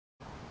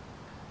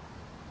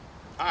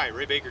Hi,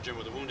 Ray Baker, Jim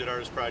with the Wounded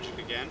Artist Project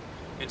again.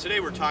 And today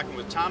we're talking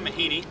with Tom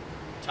Mahany.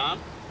 Tom,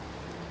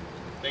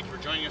 thank you for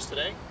joining us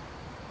today.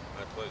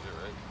 My pleasure,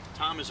 Ray.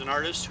 Tom is an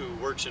artist who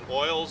works in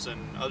oils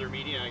and other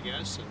media, I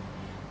guess, and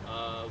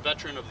a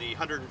veteran of the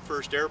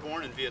 101st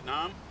Airborne in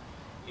Vietnam.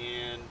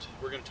 And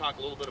we're going to talk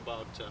a little bit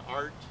about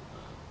art,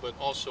 but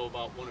also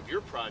about one of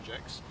your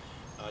projects.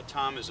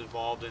 Tom is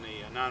involved in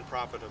a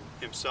nonprofit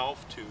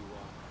himself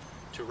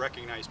to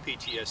recognize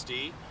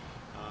PTSD.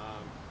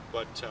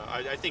 But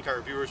I think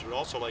our viewers would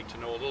also like to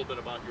know a little bit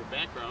about your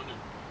background.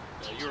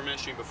 And you were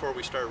mentioning before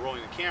we started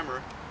rolling the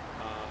camera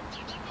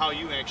how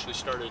you actually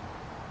started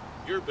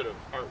your bit of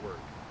artwork.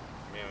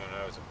 I mean, when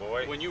I was a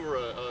boy? When you were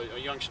a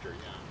youngster,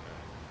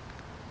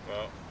 yeah.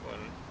 Well,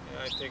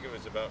 I think it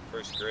was about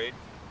first grade.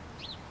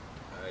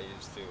 I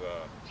used to,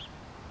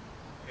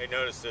 I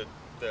noticed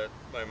that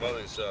my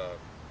mother's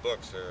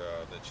books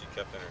that she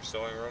kept in her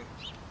sewing room,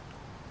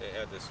 they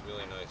had this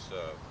really nice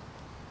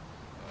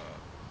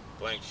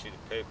blank sheet of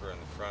paper in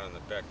the front and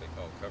the back they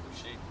call cover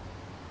sheet.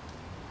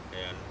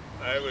 And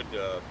I would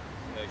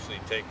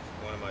actually take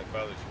one of my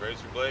father's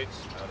razor blades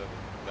out of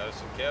the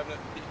medicine cabinet,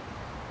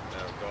 and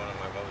I would go into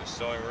my mother's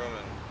sewing room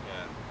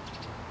and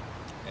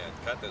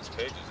cut those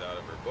pages out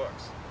of her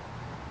books.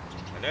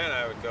 And then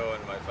I would go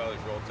into my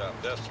father's roll-top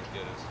desk and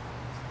get his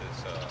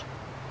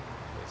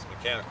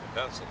mechanical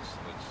pencils,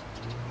 which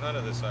none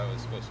of this I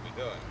was supposed to be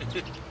doing.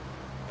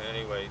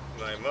 Anyway,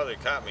 my mother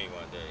caught me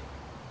one day,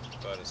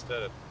 but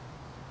instead of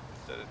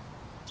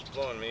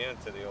blowing me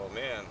into the old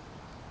man,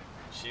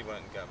 she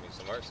went and got me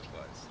some art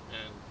supplies.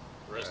 And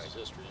the rest is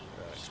history.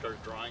 You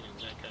started drawing and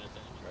that kind of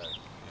thing.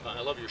 Right.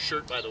 I love your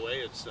shirt, by the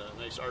way. It's a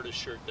nice artist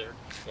shirt there.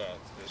 Well,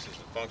 this is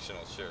a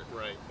functional shirt.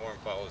 Right. Form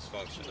follows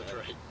function. That's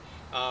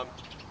right.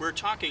 We're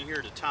talking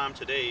here to Tom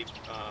today.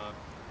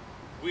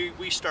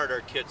 We start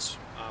our kits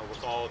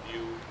with all of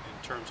you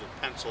in terms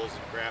of pencils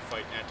and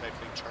graphite and that type of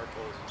thing,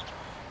 charcoals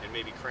and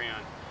maybe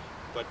crayon.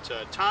 But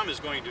Tom is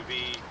going to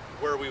be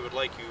where we would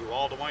like you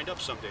all to wind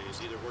up some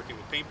days, either working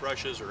with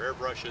paintbrushes or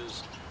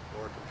airbrushes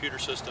or computer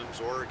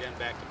systems, or again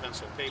back to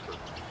pencil and paper.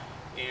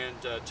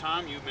 And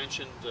Tom, you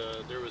mentioned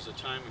there was a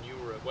time when you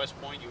were at West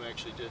Point, you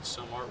actually did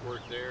some artwork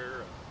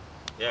there.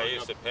 Yeah, I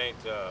used to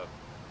paint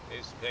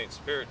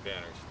spirit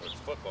banners for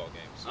football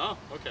games. Oh,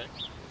 okay.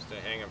 I used to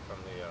hang them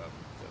from the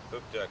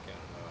poop deck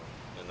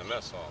in the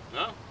mess hall.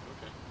 Oh,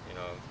 okay. You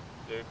know,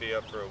 they'd be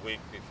up for a week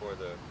before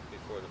the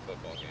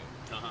football game.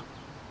 Uh-huh.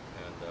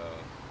 And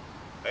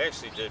I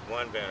actually did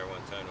one banner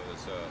one time. It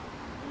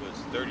was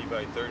 30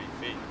 by 30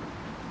 feet,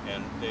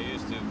 and they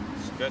used to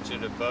stretch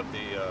it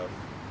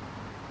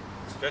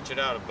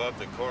out above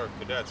the Corps of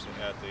Cadets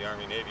at the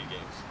Army Navy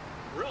games.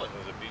 Really? It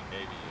was a beat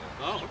Navy.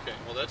 Oh, okay.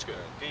 Well, that's good.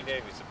 Beat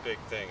Navy's a big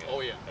thing. At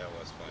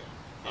West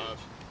Point.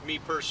 Me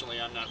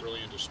personally, I'm not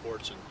really into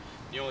sports, and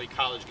the only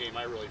college game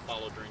I really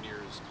follow during the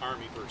year is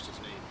Army versus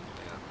Navy.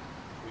 Yeah.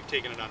 We've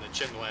taken it on the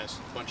chin the last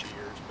bunch of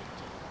years, but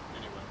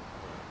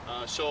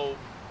anyway. So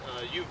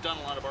you've done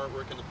a lot of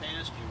artwork in the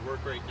past. You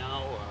work right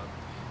now.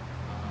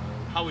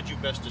 How would you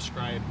best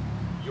describe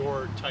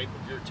your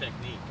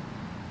technique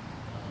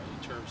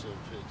in terms of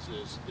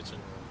it's an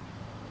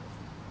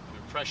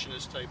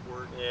impressionist type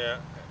work? Yeah,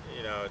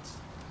 you know,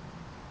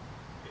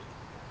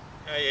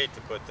 I hate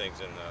to put things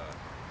in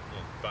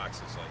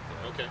boxes like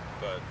that. Okay.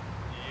 But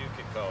you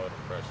could call it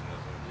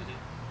impressionism, and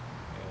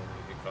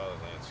you could call it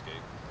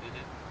landscape.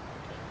 Okay.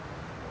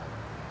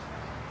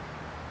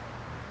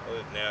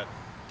 Other than that,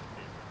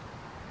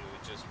 it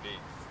would just be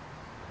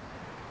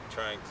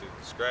trying to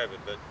describe it.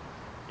 But,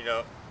 you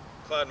know,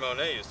 Claude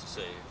Monet used to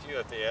say, if you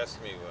have to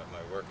ask me what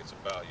my work is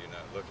about, you're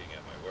not looking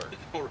at my work.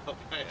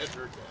 I had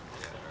heard that.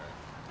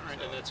 Yeah, All right,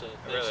 so and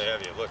I'd rather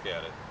have you look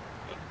at it.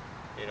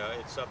 You know,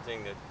 it's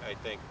something that I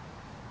think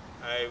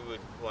I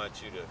would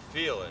want you to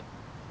feel it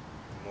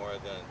more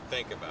than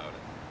think about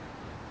it.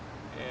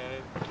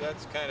 And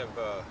that's kind of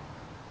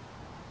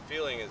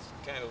feeling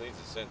kind of leads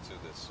us into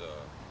this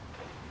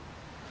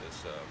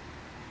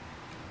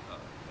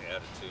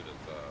attitude of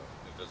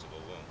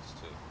invisible wounds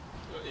too.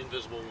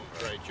 Invisible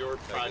wounds, right? Your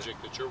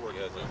project that you're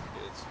working with.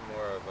 It's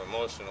more of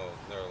emotional,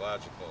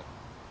 neurological,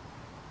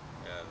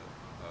 and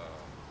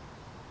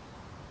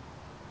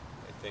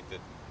I think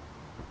that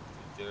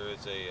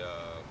there's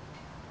a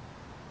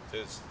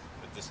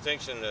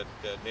distinction that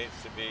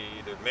needs to be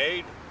either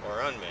made or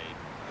unmade.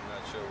 I'm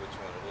not sure which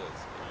one it is.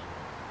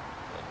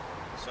 But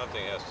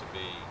something has to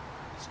be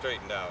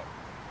straightened out,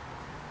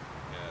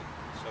 and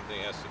something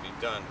has to be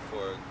done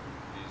for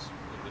these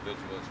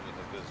individuals with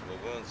invisible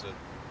wounds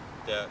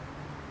that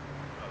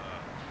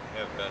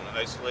have been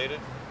isolated,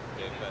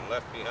 they've been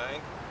left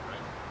behind,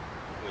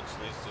 which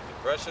leads to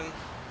depression,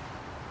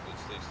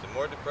 which leads to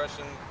more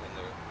depression, and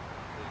there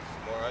leads to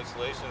more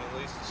isolation,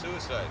 and leads to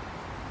suicide.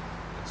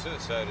 And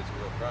suicide is a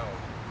real problem.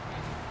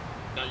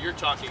 Now you're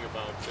talking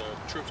about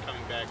troops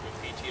coming back with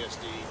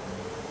PTSD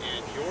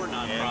and your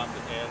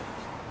nonprofit and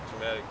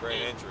traumatic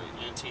brain injury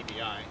and TBI.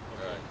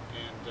 Okay. Right.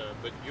 And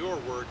but your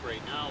work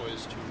right now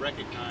is to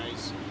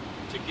recognize,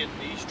 to get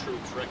these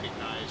troops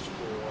recognized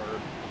for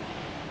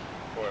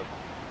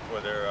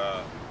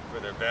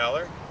their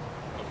valor,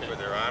 Okay. for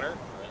their honor.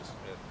 Yes.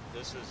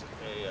 This is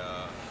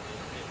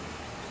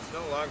it's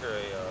no longer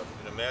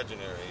an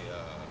imaginary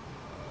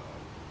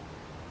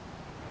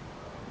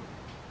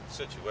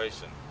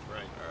situation.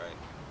 Right. All right.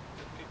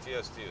 The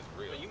PTSD is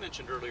real. You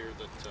mentioned earlier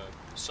that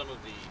some of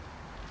the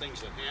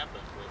things that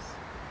happen with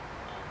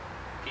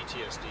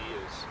PTSD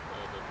is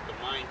the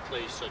mind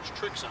plays such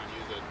tricks on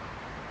you that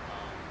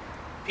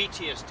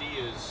PTSD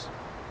is,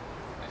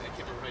 I can't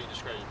remember how you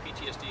described it,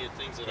 PTSD are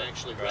things that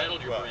actually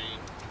rattled your brain.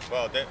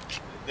 Well,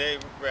 they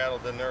rattle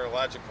the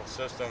neurological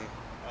system,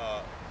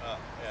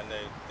 and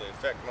they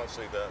affect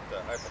mostly the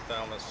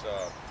hypothalamus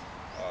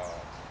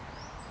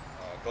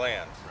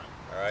gland.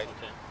 Right. All right.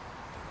 Okay.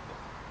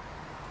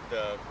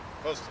 The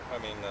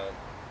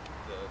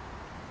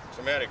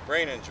traumatic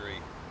brain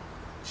injury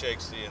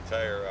shakes the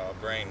entire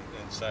brain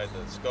inside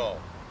the skull,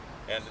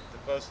 and the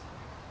post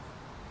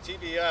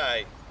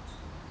TBI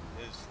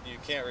is you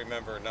can't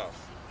remember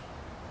enough.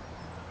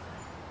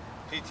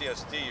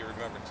 PTSD you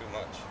remember too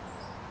much.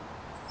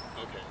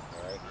 Okay.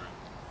 All right. All right.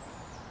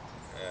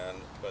 And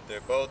but they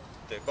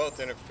both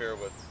interfere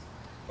with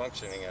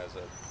functioning as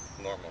a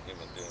normal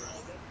human being.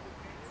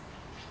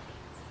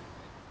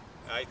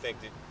 I think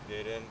that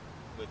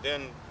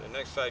within the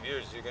next 5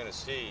 years you're going to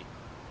see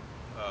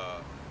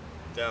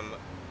them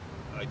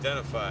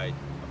identify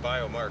a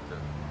biomarker.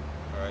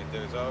 All right.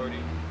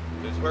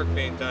 There's work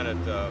being done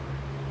at the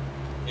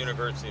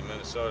University of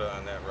Minnesota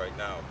on that right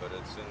now, but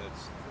it's in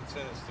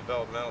its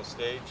developmental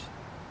stage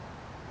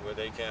where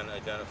they can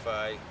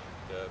identify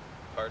the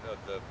part of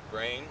the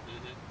brain,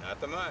 not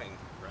the mind,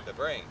 Right. the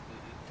brain,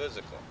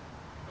 physical.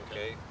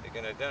 Okay, they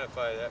can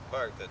identify that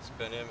part that's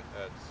been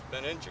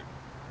injured.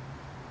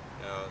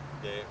 Now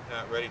they're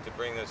not ready to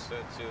bring this to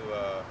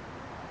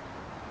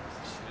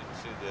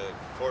the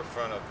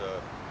forefront of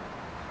the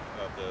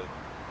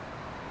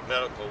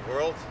medical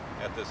world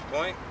at this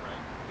point,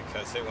 Right.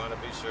 because they want to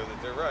be sure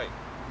that they're right.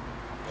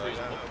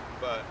 Reasonable.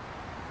 But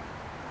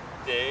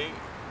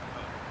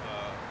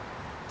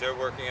they're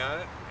working on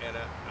it, and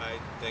I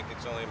think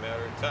it's only a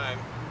matter of time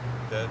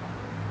that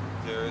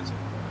there is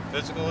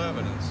physical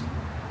evidence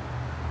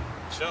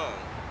shown,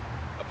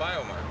 a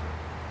biomarker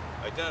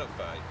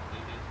identified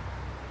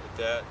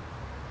that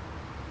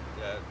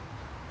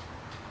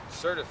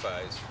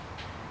certifies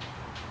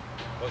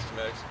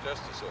post-traumatic stress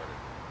disorder.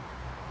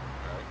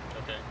 All right.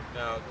 Okay.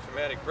 Now,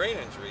 traumatic brain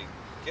injury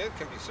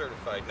can be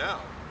certified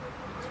now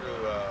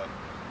through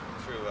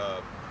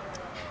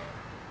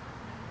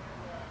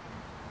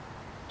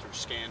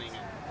Scanning and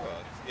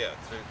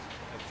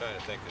I'm trying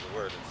to think of the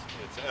word.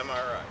 It's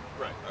MRI.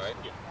 right. All right.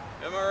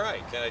 Yeah.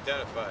 MRI can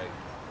identify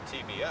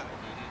TBI.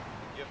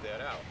 Give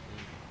that out.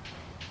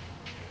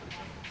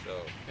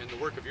 So. And the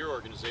work of your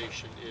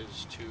organization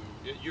is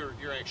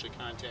you're actually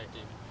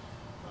contacting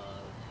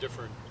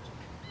different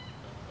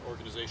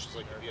organizations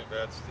like the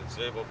Vets, the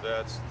disabled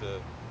vets,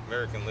 the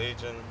American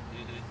Legion.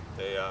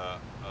 They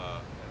I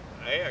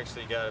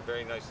actually got a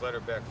very nice letter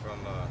back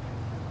from the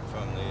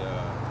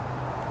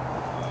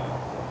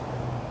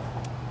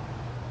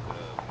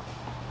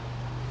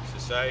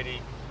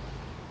Society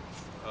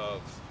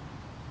of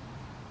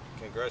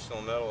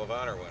Congressional Medal of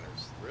Honor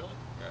winners. Really?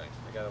 Right.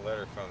 I got a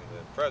letter from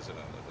the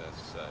president of that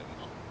society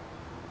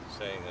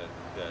saying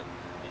that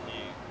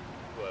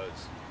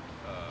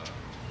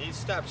he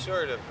stopped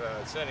short of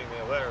sending me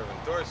a letter of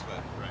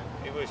endorsement. Right.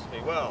 He wished me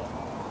well,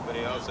 but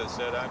he also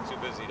said I'm too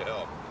busy to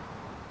help.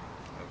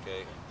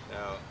 Okay.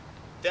 Now,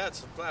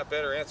 that's a lot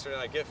better answer than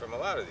I get from a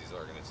lot of these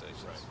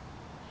organizations. Right.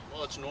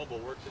 Well, it's noble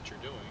work that you're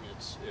doing.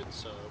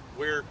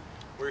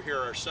 We're here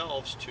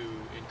ourselves to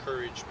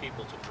encourage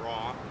people to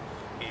draw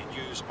and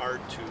use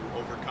art to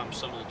overcome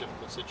some of the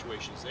difficult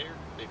situations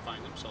they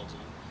find themselves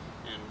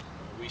in. And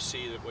we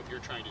see that what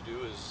you're trying to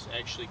do is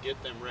actually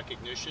get them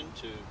recognition,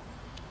 to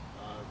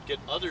get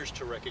others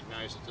to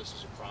recognize that this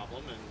is a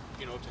problem, and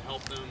to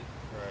help them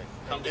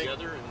come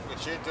together. And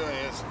what you're doing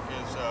is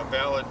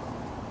valid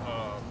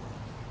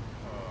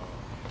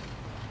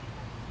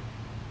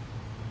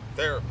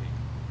therapy.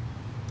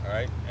 All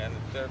right, and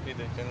therapy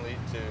that can lead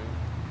to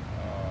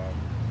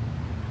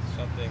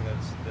something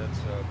that's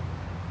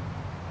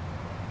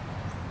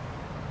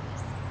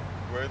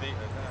worthy,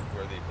 not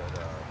worthy, but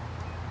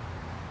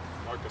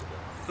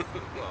marketable.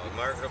 well,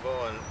 marketable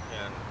and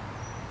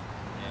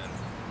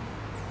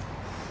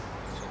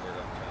what's the word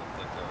I'm trying to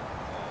think of?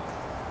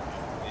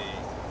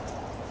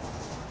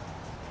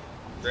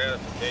 The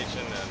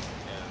gratification and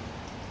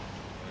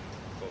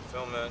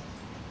fulfillment.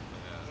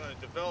 I'm going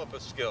to develop a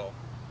skill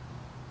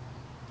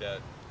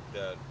that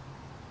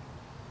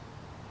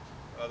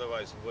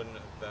otherwise wouldn't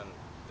have been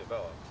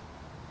developed,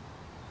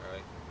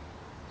 right?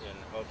 In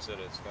hopes that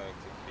it's going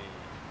to be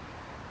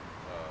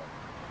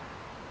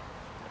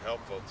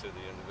helpful to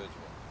the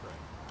individual.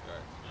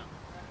 Right.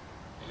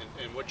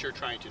 Yeah. And what you're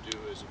trying to do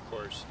is, of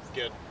course,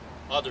 get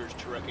others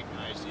to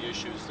recognize the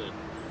issues that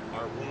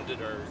our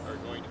wounded are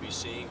going to be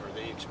seeing or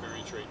they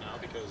experience right now,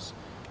 because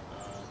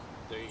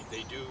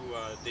they do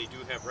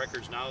have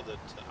records now that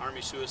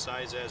Army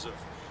suicides as of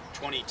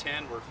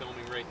 2010, we're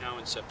filming right now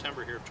in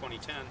September here of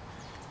 2010,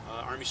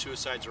 Army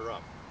suicides are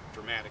up.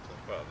 dramatically.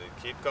 Well, they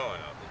keep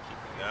going up. They keep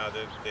going Now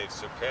they've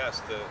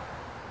surpassed the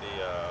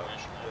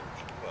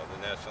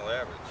national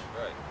average,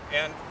 right?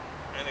 And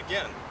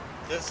again,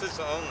 this is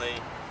only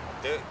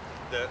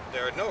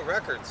there are no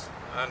records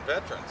on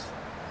veterans.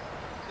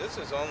 This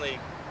is only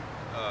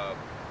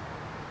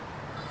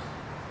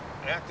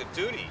active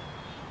duty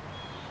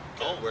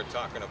that we're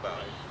talking about.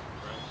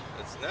 Right.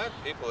 It's not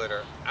people that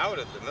are out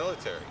of the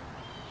military.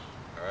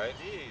 All right,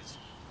 these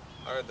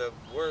are the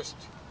worst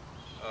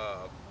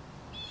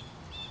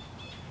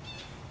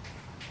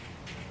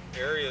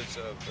areas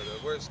of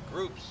the worst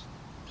groups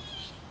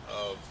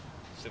of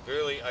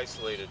severely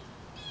isolated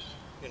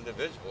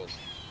individuals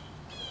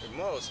are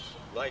most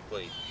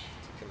likely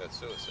to commit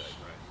suicide.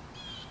 Right.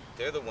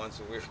 They're the ones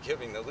who we're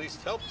giving the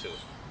least help to.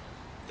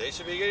 They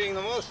should be getting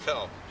the most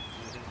help,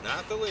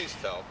 not the least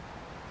help.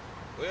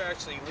 We're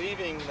actually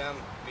leaving them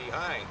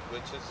behind,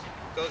 which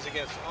goes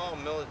against all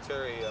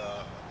military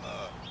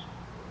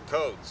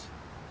codes.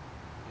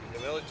 The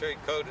military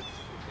code,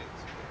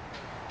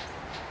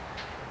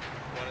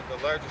 one of the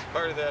largest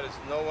part of that is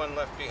no one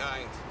left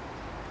behind.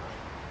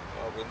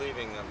 Well, we're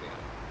leaving them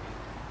behind.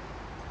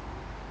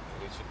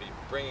 We should be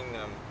bringing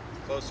them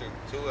closer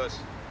to us,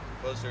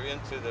 closer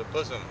into the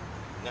bosom,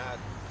 not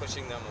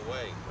pushing them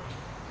away.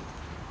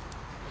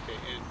 Okay,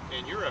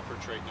 and your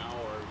efforts right now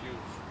are you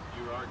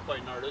are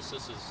quite an artist.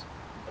 This is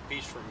a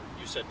piece from,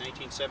 you said,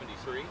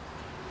 1973.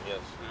 Yes.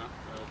 Yeah,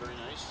 very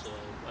nice.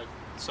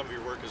 Some of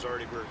your work is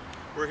already,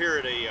 we're here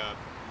at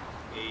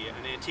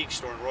an antique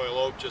store in Royal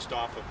Oak, just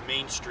off of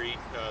Main Street.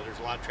 There's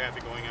a lot of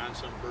traffic going on,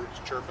 some birds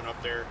chirping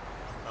up there,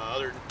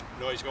 other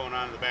noise going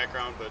on in the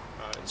background, but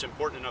it's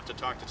important enough to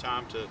talk to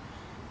Tom to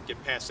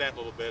get past that a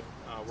little bit.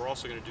 We're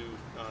also going to do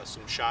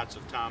some shots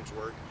of Tom's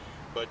work,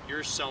 but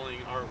you're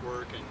selling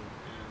artwork and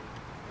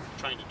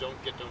trying to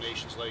get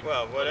donations like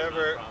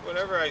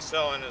whatever I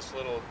sell in this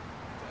little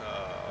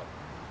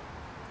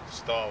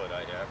stall that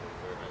I have, or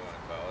whatever you want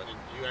to call it. And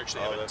you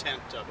actually have a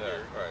tent up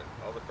here. Right.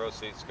 All the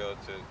proceeds go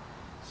to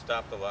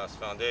Stop the Loss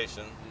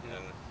Foundation,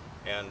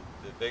 and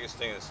the biggest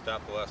thing that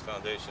Stop the Loss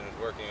Foundation is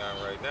working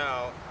on right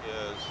now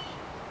is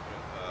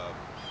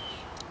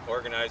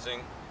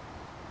organizing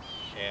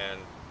and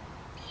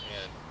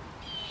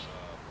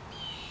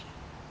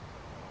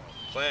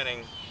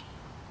planning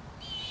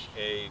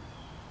a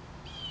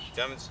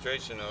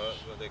demonstration of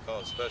what they call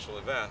a special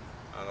event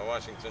on the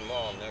Washington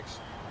Mall next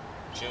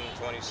June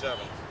 27th.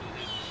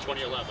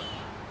 2011.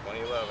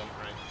 2011,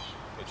 Right.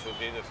 which will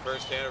be the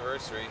first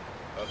anniversary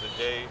of the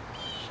day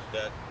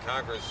that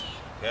Congress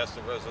passed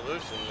a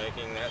resolution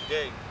making that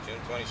date, June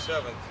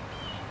 27th,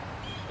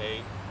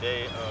 a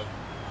day of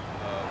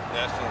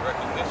national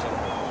recognition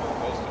for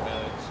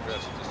post-traumatic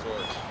stress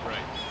disorder.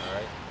 Right. All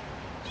right.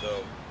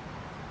 So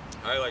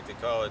I like to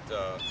call it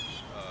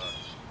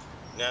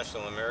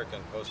National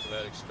American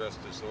Post-Traumatic Stress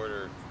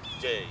Disorder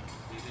Day,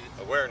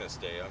 Awareness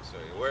Day. I'm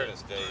sorry,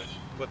 Awareness Day.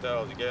 Put that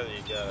all together,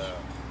 you got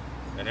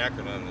an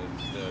acronym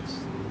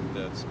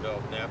that's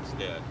spelled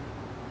NAPSTAD.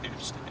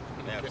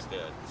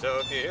 NAPSTAD. So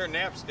if you hear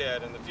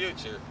NAPSTAD in the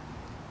future,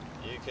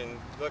 you can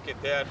look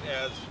at that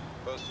as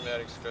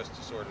Post-Traumatic Stress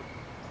Disorder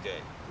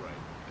Day. Right.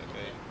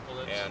 Okay.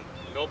 Well, that's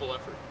a noble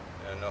effort.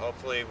 And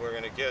hopefully we're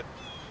going to get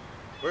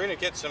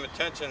some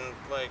attention,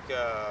 like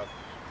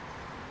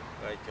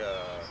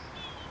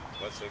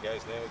what's the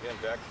guy's name again?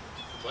 Beck.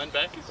 Glenn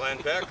Beck. Glenn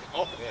Beck.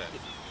 Oh. Yeah.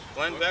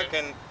 Glenn Beck,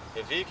 and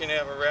if he can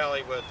have a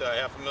rally with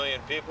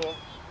 500,000 people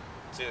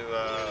to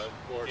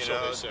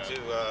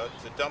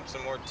to dump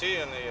some more tea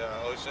in the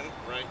ocean,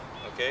 right?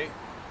 Okay,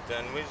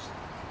 then we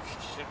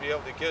should be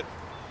able to get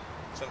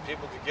some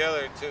people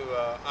together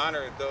to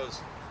honor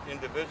those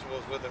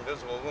individuals with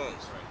invisible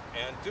wounds,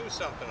 and do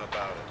something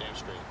about it. Damn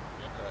straight.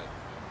 Yeah. Right.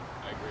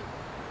 I agree.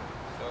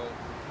 So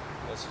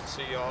let's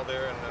see you all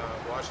there in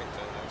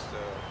Washington next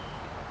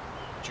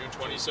June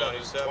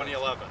 27th,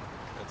 2011.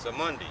 It's a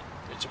Monday.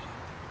 It's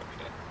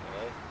Okay.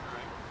 All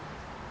right.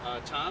 all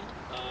right. Tom,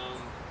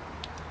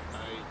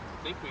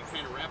 I think we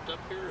kind of wrapped up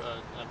here.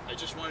 I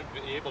just wanted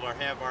to be able to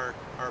have our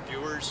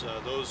viewers,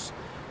 those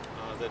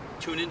that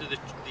tune into the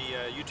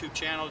YouTube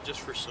channel,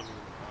 just for some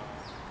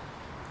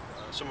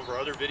of our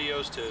other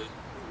videos, to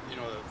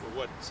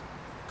what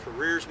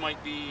careers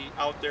might be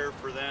out there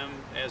for them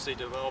as they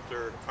develop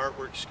their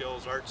artwork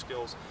skills, art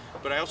skills.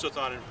 But I also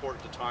thought it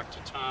important to talk to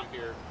Tom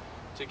here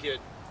to get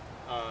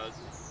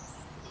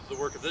the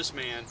work of this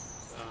man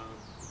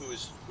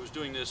who's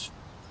doing this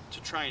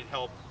to try and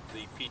help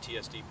the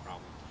PTSD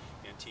problem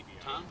and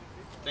TBI. Tom,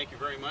 thank you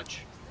very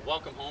much.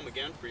 Welcome home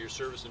again for your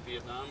service in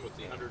Vietnam with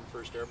the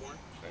 101st Airborne.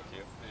 Thank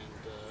you.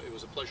 And it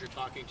was a pleasure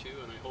talking to you,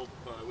 and I hope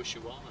I wish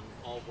you well in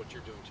all of what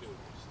you're doing too.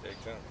 Stay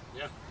tuned.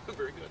 Yeah,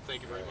 very good.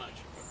 Thank you very much.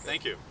 Okay.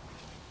 Thank you.